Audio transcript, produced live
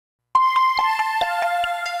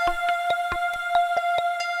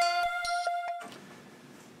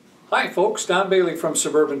Hi folks, Don Bailey from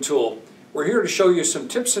Suburban Tool. We're here to show you some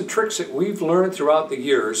tips and tricks that we've learned throughout the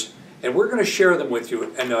years, and we're going to share them with you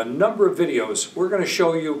in a number of videos. We're going to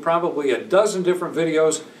show you probably a dozen different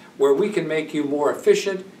videos where we can make you more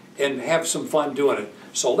efficient and have some fun doing it.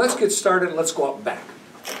 So let's get started. Let's go out back.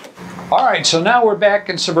 Alright, so now we're back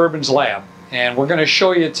in Suburban's lab, and we're going to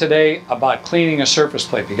show you today about cleaning a surface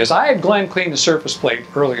plate, because I had Glenn clean the surface plate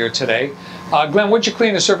earlier today. Glenn, what'd you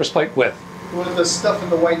clean the surface plate with? With the stuff in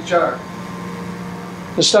the white jar.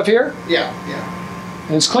 The stuff here? Yeah.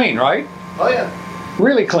 And it's clean, right? Oh yeah.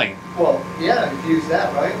 Really clean? Well, yeah, if you use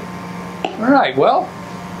that, right? Alright, well,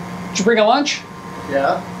 did you bring a lunch?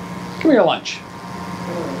 Yeah. Give me your lunch.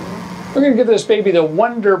 We're going to give this baby the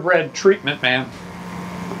Wonder Bread treatment, man.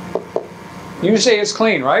 You say it's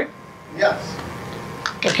clean, right? Yes.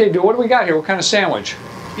 Okay, dude, what do we got here? What kind of sandwich?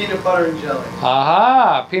 Peanut butter and jelly.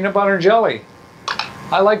 Aha, peanut butter and jelly.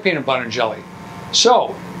 I like peanut butter and jelly.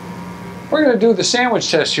 So, we're going to do the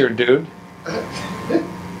sandwich test here, dude.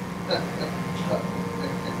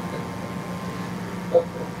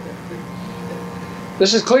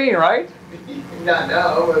 This is clean, right?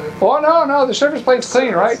 No. Oh, no, the surface plate's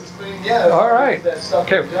clean, right? This is clean, yeah. All right. That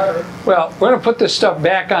stuff in the jar. Well, we're going to put this stuff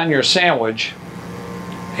back on your sandwich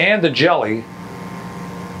and the jelly.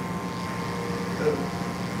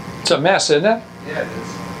 It's a mess, isn't it? Yeah, it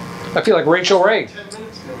is. I feel like Rachel Ray. 10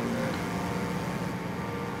 minutes doing that.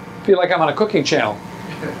 I feel like I'm on a cooking channel.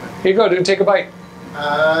 Here you go, dude. Take a bite.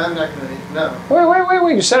 I'm not going to eat, no.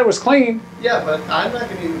 Wait. You said it was clean. Yeah, but I'm not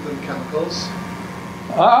going to eat with the chemicals.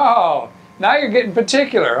 Oh, now you're getting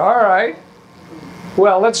particular. All right.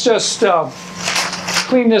 Well, let's just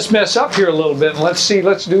clean this mess up here a little bit, and let's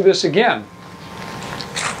do this again.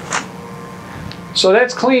 So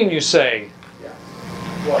that's clean, you say?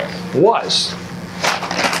 Yeah. Was.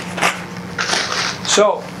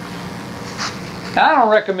 So, I don't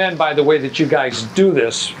recommend, by the way, that you guys do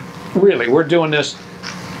this. Really, we're doing this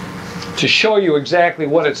to show you exactly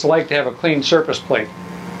what it's like to have a clean surface plate.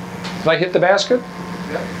 Did I hit the basket?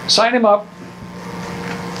 Yeah. Sign him up.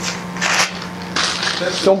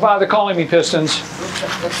 Don't bother calling me Pistons.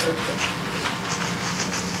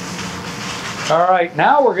 All right,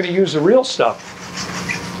 now we're going to use the real stuff.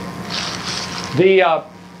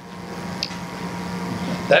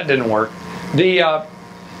 That didn't work. The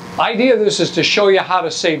idea of this is to show you how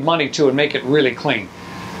to save money too and make it really clean.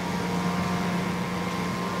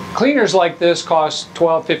 Cleaners like this cost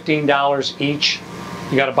 $12, $15 each.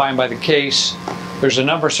 You got to buy them by the case. There's a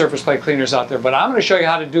number of surface plate cleaners out there, but I'm going to show you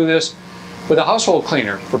how to do this with a household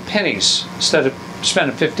cleaner for pennies instead of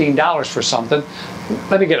spending $15 for something.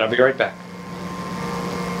 Let me get it. I'll be right back.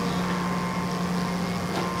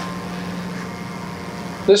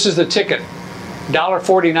 This is the ticket.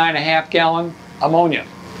 $1.49 a half gallon ammonia.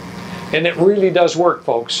 And it really does work,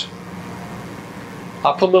 folks.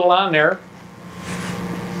 I'll put a little on there.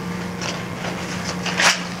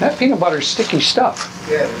 That peanut butter is sticky stuff.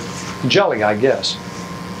 Yeah. Jelly, I guess.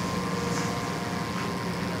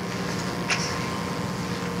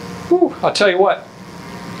 Whew, I'll tell you what.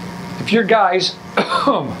 If your guys,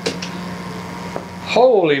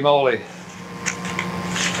 holy moly.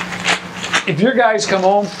 If your guys come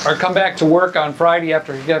home or come back to work on Friday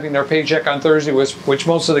after getting their paycheck on Thursday, which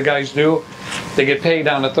most of the guys do, they get paid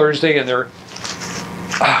on a Thursday and they're,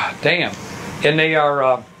 damn. And they are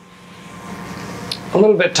a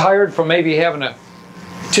little bit tired from maybe having a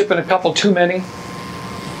tipping a couple too many,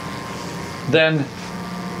 then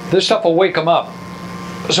this stuff will wake them up.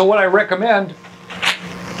 So what I recommend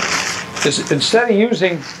is instead of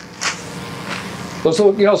using those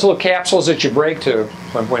little, those little capsules that you break to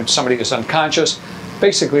when somebody is unconscious,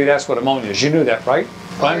 basically that's what ammonia is. You knew that, right?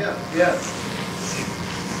 Glenn? Oh, yeah.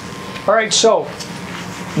 All right, so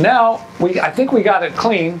now I think we got it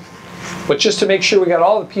clean, but just to make sure we got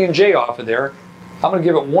all the P&J off of there, I'm going to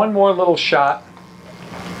give it one more little shot,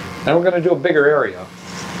 and we're going to do a bigger area.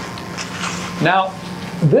 Now,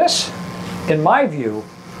 this, in my view,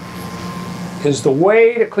 is the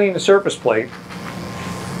way to clean the surface plate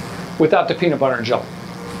without the peanut butter and jelly.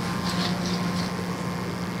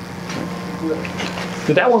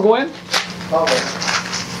 Did that one go in? Oh.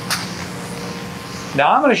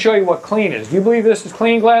 Now I'm going to show you what clean is. Do you believe this is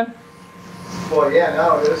clean, Glenn? Well, yeah,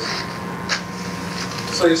 now it is.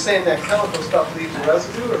 So you're saying that chemical stuff leaves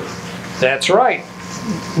residue? Or? That's right.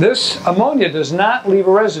 This ammonia does not leave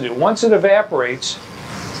a residue. Once it evaporates,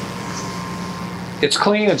 it's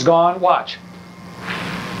clean, it's gone. Watch.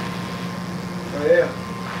 Oh, yeah.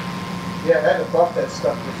 Yeah, I had to buff that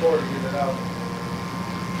stuff before to get it out.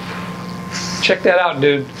 Check that out,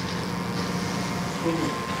 dude.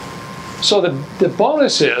 So the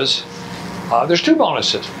bonus is, there's two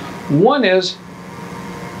bonuses. One is,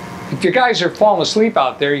 if you guys are falling asleep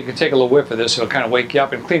out there, you can take a little whiff of this. It'll kind of wake you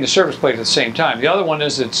up and clean the surface plate at the same time. The other one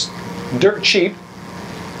is it's dirt cheap.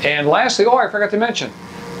 And lastly, oh, I forgot to mention,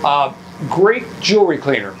 great jewelry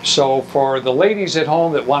cleaner. So for the ladies at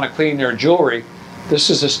home that want to clean their jewelry, this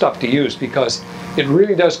is the stuff to use because it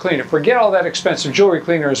really does clean it. Forget all that expensive jewelry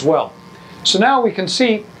cleaner as well. So now we can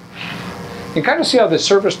see, you can kind of see how the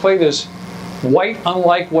surface plate is white,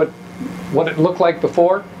 unlike what it looked like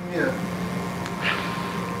before. Yeah.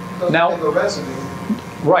 Now, the residue.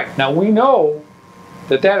 Right. Now we know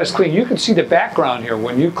that that is clean. You can see the background here.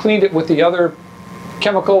 When you cleaned it with the other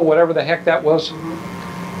chemical, whatever the heck that was,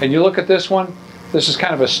 and you look at this one, this is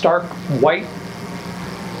kind of a stark white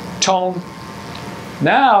tone.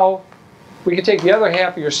 Now, we can take the other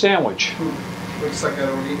half of your sandwich. Looks like I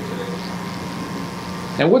don't eat today.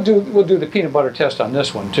 And we'll do the peanut butter test on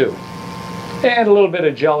this one too. And a little bit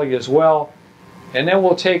of jelly as well. And then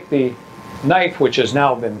we'll take the knife, which has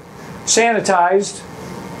now been sanitized.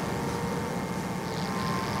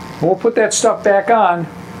 We'll put that stuff back on.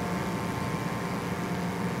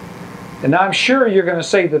 And I'm sure you're going to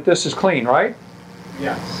say that this is clean, right?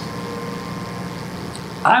 Yes.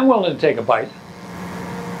 I'm willing to take a bite.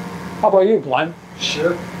 How about you, Glenn?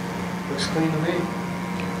 Sure. Looks clean to me.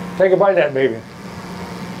 Take a bite of that baby.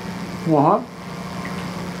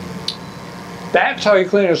 That's how you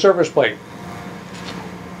clean a surface plate.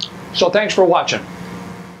 So thanks for watching.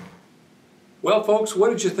 Well, folks, what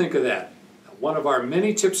did you think of that? One of our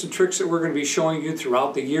many tips and tricks that we're going to be showing you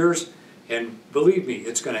throughout the years. And believe me,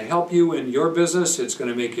 it's going to help you in your business. It's going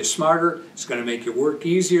to make you smarter. It's going to make your work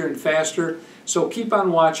easier and faster. So keep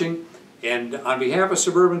on watching. And on behalf of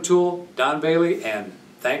Suburban Tool, Don Bailey, and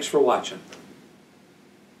thanks for watching.